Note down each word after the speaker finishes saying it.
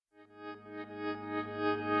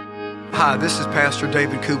Hi, this is Pastor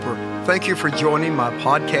David Cooper. Thank you for joining my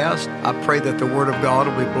podcast. I pray that the Word of God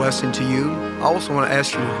will be a blessing to you. I also want to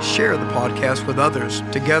ask you to share the podcast with others.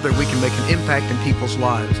 Together, we can make an impact in people's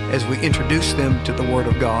lives as we introduce them to the Word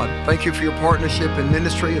of God. Thank you for your partnership and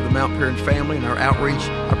ministry of the Mount Paran family and our outreach.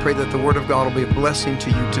 I pray that the Word of God will be a blessing to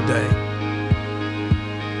you today.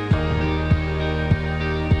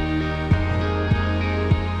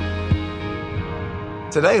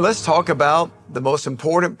 Today, let's talk about the most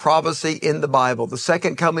important prophecy in the Bible, the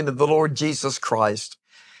second coming of the Lord Jesus Christ.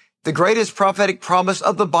 The greatest prophetic promise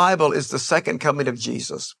of the Bible is the second coming of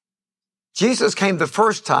Jesus. Jesus came the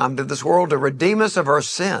first time to this world to redeem us of our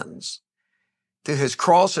sins through his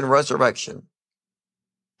cross and resurrection.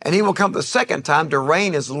 And he will come the second time to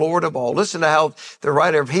reign as Lord of all. Listen to how the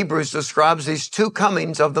writer of Hebrews describes these two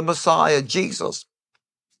comings of the Messiah, Jesus.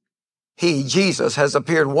 He, Jesus, has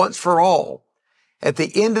appeared once for all at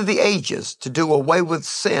the end of the ages to do away with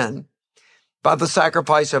sin by the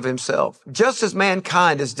sacrifice of himself. Just as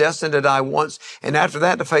mankind is destined to die once and after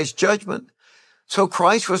that to face judgment, so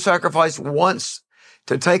Christ was sacrificed once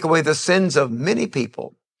to take away the sins of many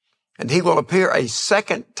people. And he will appear a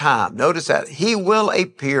second time. Notice that. He will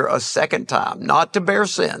appear a second time, not to bear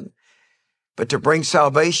sin, but to bring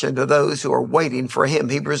salvation to those who are waiting for him.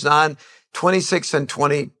 Hebrews 9:26 and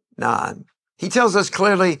 29. He tells us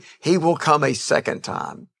clearly he will come a second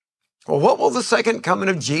time. Well, what will the second coming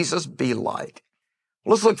of Jesus be like?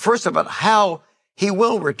 Let's look first about how he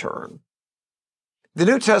will return. The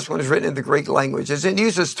New Testament is written in the Greek language, as it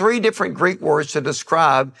uses three different Greek words to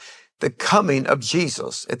describe the coming of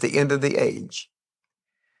Jesus at the end of the age.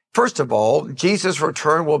 First of all, Jesus'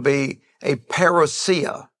 return will be a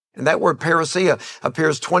parousia. And that word parousia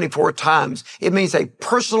appears 24 times. It means a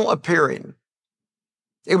personal appearing.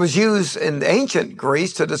 It was used in ancient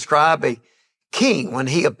Greece to describe a king when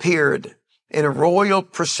he appeared in a royal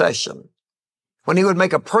procession, when he would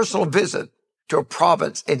make a personal visit to a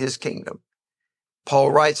province in his kingdom.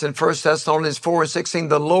 Paul writes in 1 Thessalonians 4:16,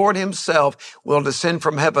 the Lord himself will descend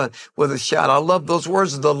from heaven with a shout. I love those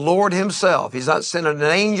words, the Lord himself. He's not sending an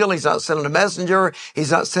angel. He's not sending a messenger.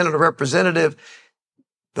 He's not sending a representative.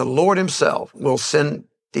 The Lord himself will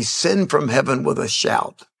descend from heaven with a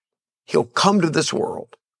shout. He'll come to this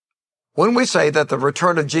world. When we say that the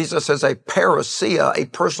return of Jesus is a parousia, a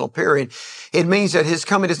personal appearing, it means that his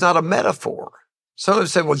coming is not a metaphor. Some have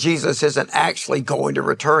said, well, Jesus isn't actually going to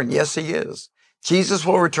return. Yes, he is. Jesus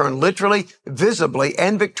will return literally, visibly,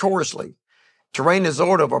 and victoriously to reign as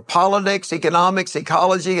Lord over politics, economics,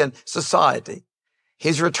 ecology, and society.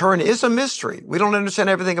 His return is a mystery. We don't understand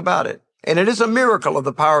everything about it. And it is a miracle of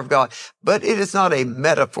the power of God, but it is not a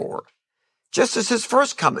metaphor. Just as his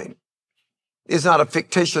first coming is not a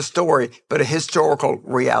fictitious story, but a historical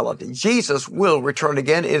reality. Jesus will return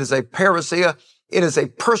again. It is a parousia. It is a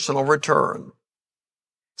personal return.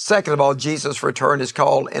 Second of all, Jesus' return is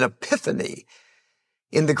called an epiphany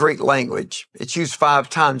in the Greek language. It's used 5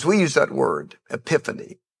 times. We use that word,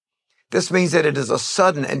 epiphany. This means that it is a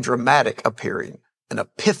sudden and dramatic appearing, an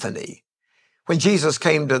epiphany. When Jesus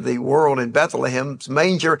came to the world in Bethlehem's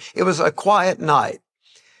manger, it was a quiet night.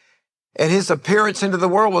 And his appearance into the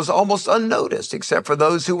world was almost unnoticed, except for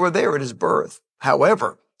those who were there at his birth.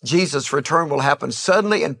 However, Jesus' return will happen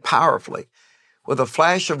suddenly and powerfully, with a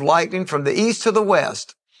flash of lightning from the east to the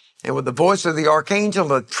west, and with the voice of the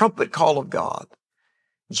archangel and the trumpet call of God.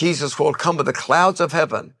 Jesus will come with the clouds of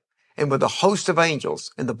heaven and with a host of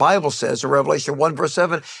angels. And the Bible says in Revelation 1 verse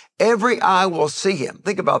 7, every eye will see him.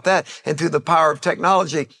 Think about that. And through the power of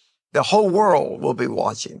technology, the whole world will be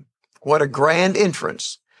watching. What a grand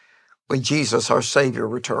entrance when Jesus, our Savior,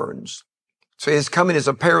 returns. So his coming is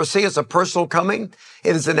a parousia, it's a personal coming.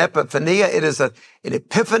 It is an epiphania. It is an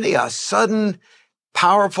epiphany, a sudden,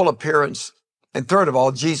 powerful appearance. And third of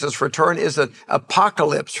all, Jesus' return is an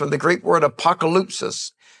apocalypse, from the Greek word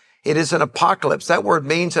apocalypsis. It is an apocalypse. That word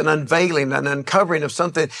means an unveiling, an uncovering of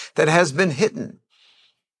something that has been hidden.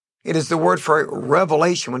 It is the word for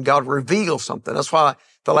revelation, when God reveals something. That's why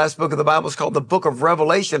the last book of the Bible is called the book of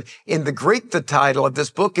Revelation. In the Greek, the title of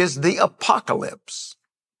this book is the Apocalypse.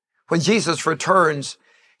 When Jesus returns,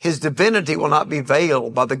 his divinity will not be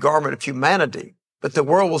veiled by the garment of humanity, but the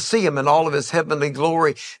world will see him in all of his heavenly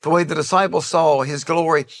glory, the way the disciples saw his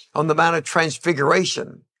glory on the Mount of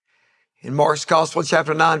Transfiguration. In Mark's Gospel,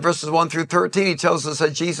 chapter 9, verses 1 through 13, he tells us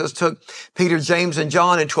that Jesus took Peter, James, and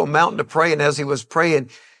John into a mountain to pray, and as he was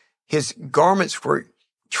praying, his garments were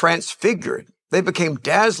transfigured. They became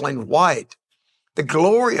dazzling white, the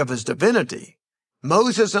glory of his divinity.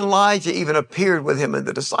 Moses and Elijah even appeared with him, and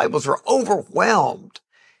the disciples were overwhelmed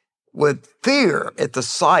with fear at the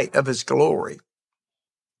sight of his glory.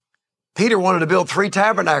 Peter wanted to build 3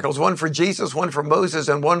 tabernacles, one for Jesus, one for Moses,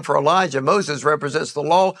 and one for Elijah. Moses represents the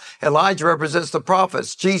law. Elijah represents the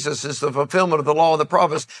prophets. Jesus is the fulfillment of the law and the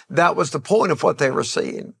prophets. That was the point of what they were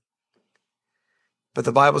seeing. But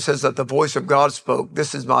the Bible says that the voice of God spoke.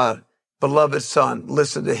 This is my beloved Son.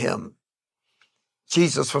 Listen to him.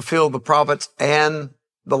 Jesus fulfilled the prophets and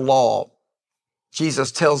the law.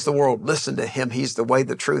 Jesus tells the world, listen to him. He's the way,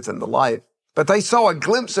 the truth, and the life. But they saw a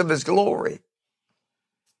glimpse of his glory.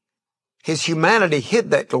 His humanity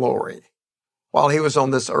hid that glory while he was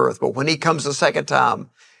on this earth. But when he comes the second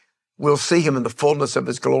time, we'll see him in the fullness of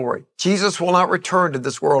his glory. Jesus will not return to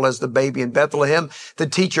this world as the baby in Bethlehem, the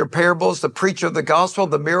teacher of parables, the preacher of the gospel,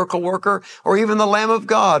 the miracle worker, or even the Lamb of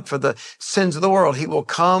God for the sins of the world. He will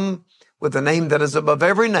come with the name that is above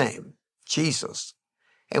every name, Jesus.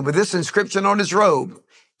 And with this inscription on his robe,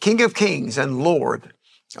 King of Kings and Lord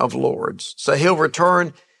of Lords. So he'll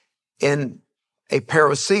return in a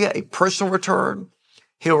parousia, a personal return.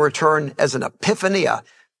 He'll return as an epiphany, a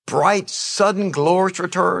bright, sudden, glorious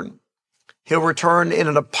return. He'll return in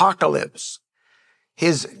an apocalypse.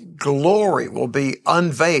 His glory will be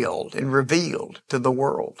unveiled and revealed to the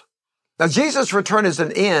world. Now, Jesus' return is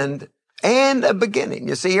an end and a beginning.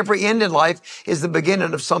 You see, every end in life is the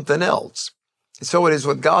beginning of something else. And so it is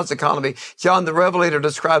with God's economy. John the Revelator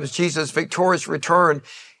describes Jesus' victorious return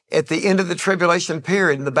at the end of the tribulation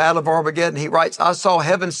period in the Battle of Armageddon. He writes, I saw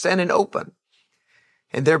heaven standing open,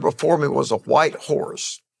 and there before me was a white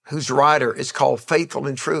horse, whose rider is called Faithful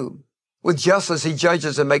and True. With justice he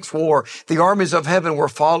judges and makes war. The armies of heaven were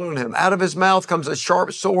following him. Out of his mouth comes a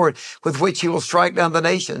sharp sword with which he will strike down the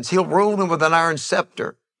nations. He'll rule them with an iron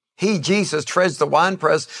scepter. He, Jesus, treads the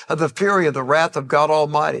winepress of the fury of the wrath of God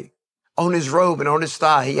Almighty. On his robe and on his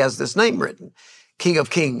thigh he has this name written, King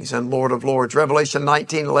of Kings and Lord of Lords. Revelation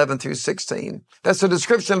 19:11 through 16. That's a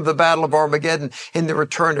description of the Battle of Armageddon in the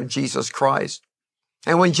return of Jesus Christ.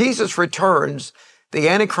 And when Jesus returns, the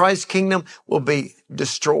Antichrist kingdom will be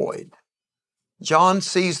destroyed. John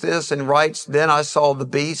sees this and writes, Then I saw the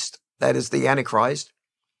beast, that is the Antichrist,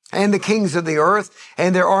 and the kings of the earth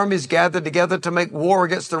and their armies gathered together to make war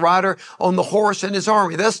against the rider on the horse and his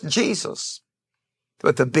army. That's Jesus.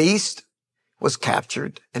 But the beast was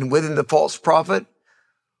captured, and with him the false prophet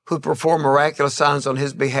who performed miraculous signs on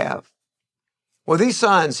his behalf. With these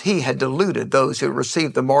signs, he had deluded those who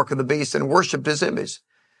received the mark of the beast and worshiped his image.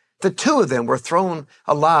 The 2 of them were thrown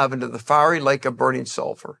alive into the fiery lake of burning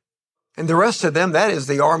sulfur. And the rest of them, that is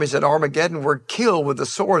the armies at Armageddon, were killed with the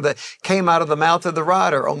sword that came out of the mouth of the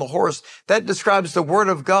rider on the horse. That describes the word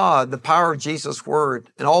of God, the power of Jesus' word.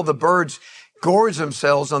 And all the birds gorge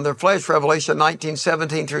themselves on their flesh, Revelation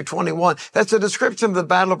 19:17 through 21. That's a description of the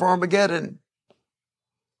Battle of Armageddon.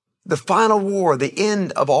 The final war, the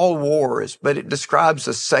end of all wars, but it describes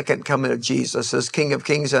the second coming of Jesus as King of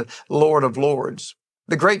Kings and Lord of Lords.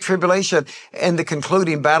 The Great Tribulation and the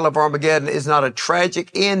concluding Battle of Armageddon is not a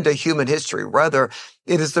tragic end to human history. Rather,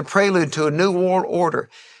 it is the prelude to a new world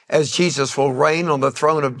order as Jesus will reign on the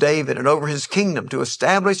throne of David and over his kingdom to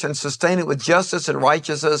establish and sustain it with justice and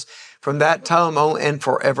righteousness from that time on and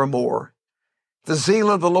forevermore. The zeal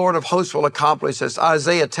of the Lord of hosts will accomplish this.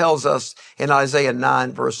 Isaiah tells us in Isaiah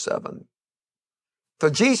 9, verse 7. So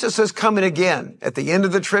Jesus is coming again at the end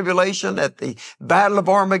of the tribulation, at the Battle of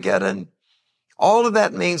Armageddon. All of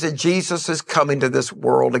that means that Jesus is coming to this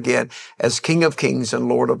world again as King of Kings and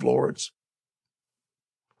Lord of Lords.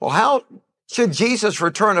 Well, how should Jesus'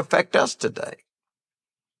 return affect us today?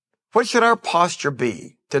 What should our posture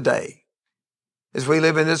be today as we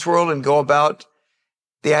live in this world and go about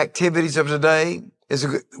the activities of today, as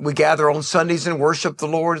we gather on Sundays and worship the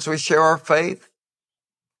Lord, as we share our faith?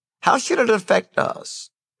 How should it affect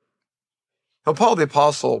us? Well, Paul the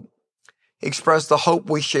Apostle expressed the hope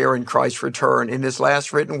we share in Christ's return in his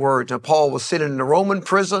last written words. And Paul was sitting in a Roman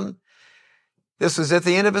prison. This was at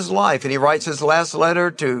the end of his life, and he writes his last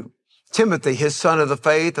letter to Timothy, his son of the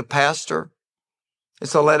faith, a pastor.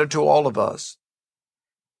 It's a letter to all of us.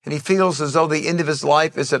 And he feels as though the end of his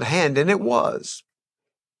life is at hand, and it was.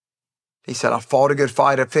 He said, I fought a good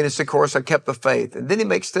fight, I finished the course, I kept the faith. And then he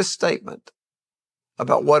makes this statement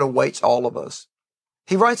about what awaits all of us.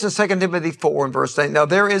 He writes in 2 Timothy 4 and verse 8, Now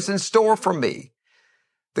there is in store for me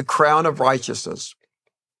the crown of righteousness,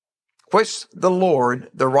 which the Lord,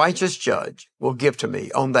 the righteous judge, will give to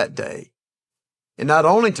me on that day. And not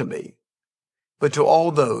only to me, but to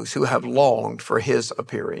all those who have longed for his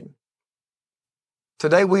appearing.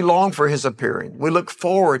 Today we long for his appearing. We look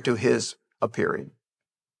forward to his appearing.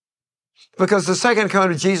 Because the second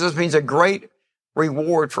coming of Jesus means a great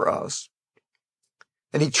reward for us,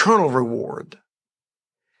 an eternal reward.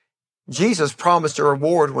 Jesus promised a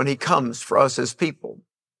reward when he comes for us as people.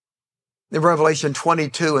 In Revelation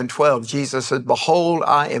 22:12, Jesus said, "Behold,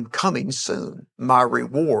 I am coming soon. My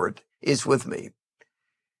reward is with me.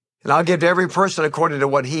 And I'll give to every person according to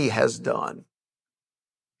what he has done."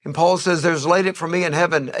 And Paul says, "There's laid it for me in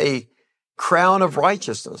heaven a crown of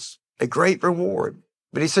righteousness, a great reward."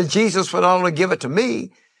 But he said Jesus will not only give it to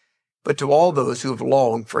me, but to all those who have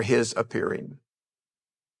longed for his appearing.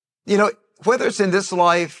 You know, whether it's in this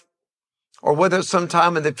life or whether it's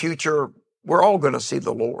sometime in the future, we're all going to see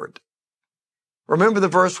the Lord. Remember the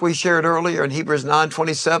verse we shared earlier in Hebrews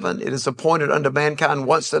 9:27? "It is appointed unto mankind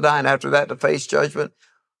once to die, and after that to face judgment."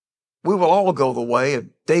 We will all go the way, and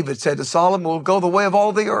David said to Solomon, "We'll go the way of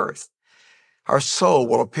all the earth." Our soul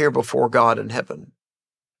will appear before God in heaven.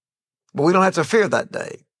 But we don't have to fear that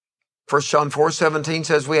day. 1 John 4:17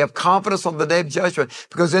 says we have confidence on the day of judgment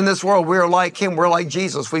because in this world we're like him, we're like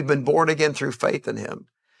Jesus. We've been born again through faith in him.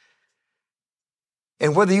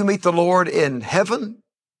 And whether you meet the Lord in heaven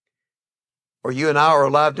or you and I are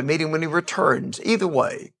alive to meet him when he returns, either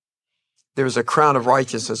way, there's a crown of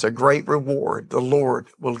righteousness, a great reward the Lord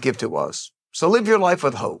will give to us. So live your life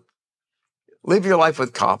with hope. Live your life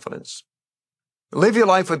with confidence. Live your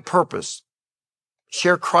life with purpose.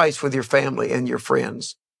 Share Christ with your family and your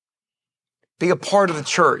friends. Be a part of the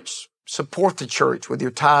church. Support the church with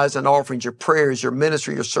your tithes and offerings, your prayers, your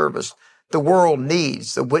ministry, your service. The world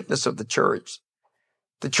needs the witness of the church.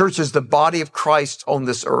 The church is the body of Christ on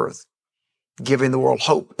this earth, giving the world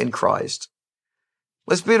hope in Christ.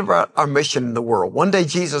 Let's be about our mission in the world. One day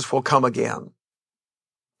Jesus will come again.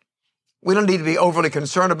 We don't need to be overly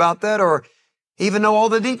concerned about that or even know all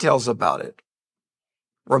the details about it.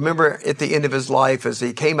 Remember at the end of his life, as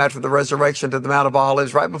he came after the resurrection to the Mount of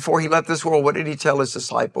Olives, right before he left this world, what did he tell his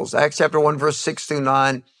disciples? Acts chapter 1, verse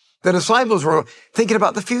 6-9. The disciples were thinking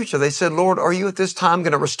about the future. They said, "Lord, are you at this time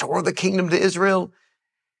going to restore the kingdom to Israel?"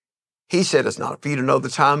 He said, "It's not for you to know the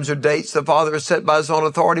times or dates the Father has set by his own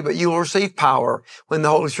authority, but you will receive power when the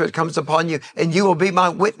Holy Spirit comes upon you, and you will be my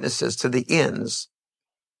witnesses to the ends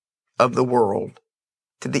of the world,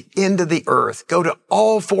 to the end of the earth." Go to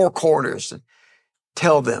all four corners and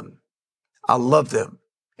tell them I love them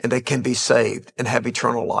and they can be saved and have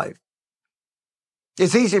eternal life.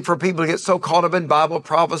 It's easy for people to get so caught up in Bible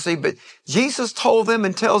prophecy, but Jesus told them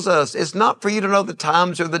and tells us it's not for you to know the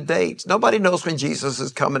times or the dates. Nobody knows when Jesus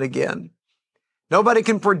is coming again. Nobody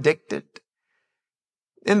can predict it.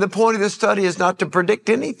 And the point of this study is not to predict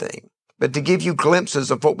anything, but to give you glimpses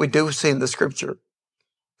of what we do see in the scripture,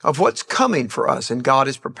 of what's coming for us and God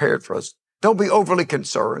is prepared for us. Don't be overly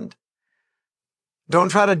concerned. Don't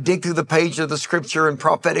try to dig through the pages of the scripture and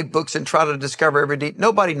prophetic books and try to discover every detail.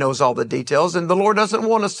 Nobody knows all the details, and the Lord doesn't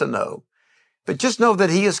want us to know. But just know that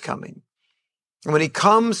he is coming. And when he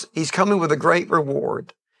comes, he's coming with a great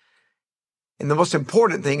reward. And the most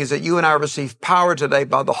important thing is that you and I receive power today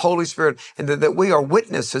by the Holy Spirit and that we are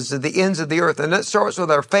witnesses to the ends of the earth. And that starts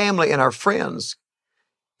with our family and our friends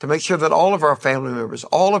to make sure that all of our family members,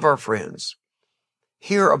 all of our friends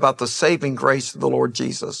hear about the saving grace of the Lord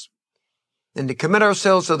Jesus. And to commit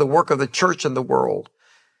ourselves to the work of the church in the world,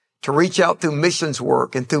 to reach out through missions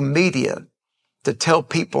work and through media, to tell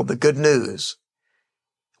people the good news.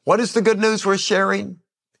 What is the good news we're sharing?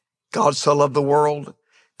 God so loved the world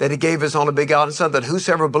that he gave his only begotten Son, that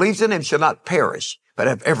whosoever believes in him shall not perish, but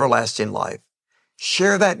have everlasting life.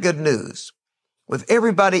 Share that good news with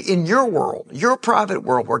everybody in your world, your private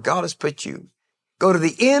world where God has put you. Go to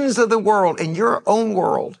the ends of the world in your own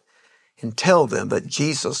world and tell them that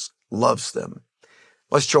Jesus loves them.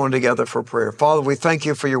 Let's join together for prayer. Father, we thank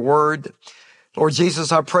you for your word. Lord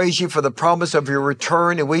Jesus, I praise you for the promise of your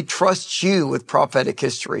return, and we trust you with prophetic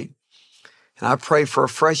history. And I pray for a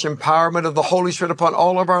fresh empowerment of the Holy Spirit upon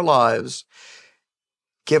all of our lives.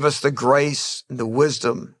 Give us the grace and the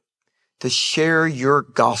wisdom to share your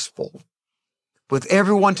gospel with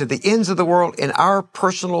everyone to the ends of the world in our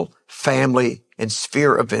personal family and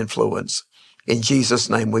sphere of influence. In Jesus'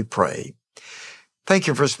 name we pray. Thank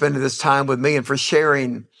you for spending this time with me and for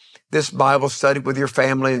sharing this Bible study with your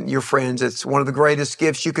family and your friends. It's one of the greatest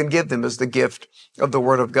gifts you can give them is the gift of the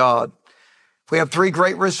Word of God. We have 3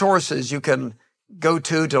 great resources you can go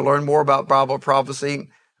to learn more about Bible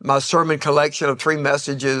prophecy. My sermon collection of 3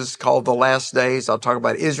 messages called The Last Days. I'll talk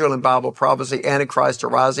about Israel and Bible prophecy, Antichrist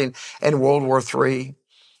arising, and World War III.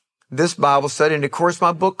 This Bible study, and of course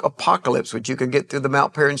my book, Apocalypse, which you can get through the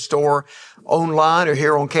Mount Perrin store online or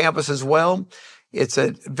here on campus as well. It's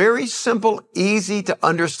a very simple, easy to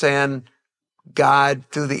understand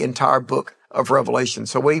guide through the entire book of Revelation.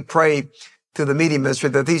 So we pray through the media ministry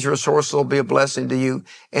that these resources will be a blessing to you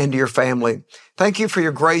and to your family. Thank you for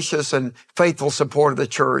your gracious and faithful support of the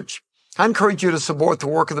church. I encourage you to support the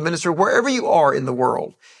work of the ministry wherever you are in the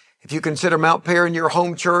world. If you consider Mount Paran your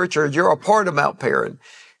home church or you're a part of Mount Paran,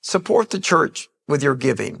 support the church with your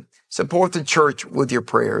giving. Support the church with your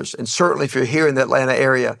prayers. And certainly if you're here in the Atlanta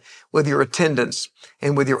area, with your attendance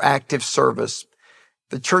and with your active service.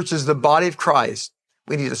 The church is the body of Christ.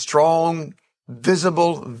 We need a strong,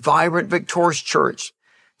 visible, vibrant, victorious church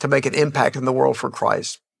to make an impact in the world for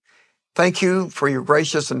Christ. Thank you for your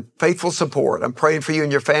gracious and faithful support. I'm praying for you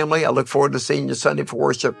and your family. I look forward to seeing you Sunday for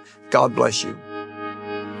worship. God bless you.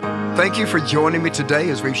 Thank you for joining me today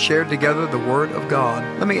as we've shared together the Word of God.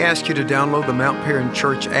 Let me ask you to download the Mount Paran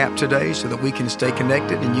Church app today so that we can stay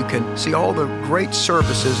connected and you can see all the great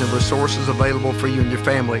services and resources available for you and your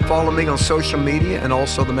family. Follow me on social media and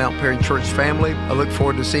also the Mount Paran Church family. I look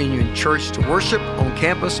forward to seeing you in church to worship, on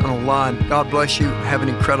campus, and online. God bless you. Have an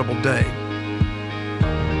incredible day.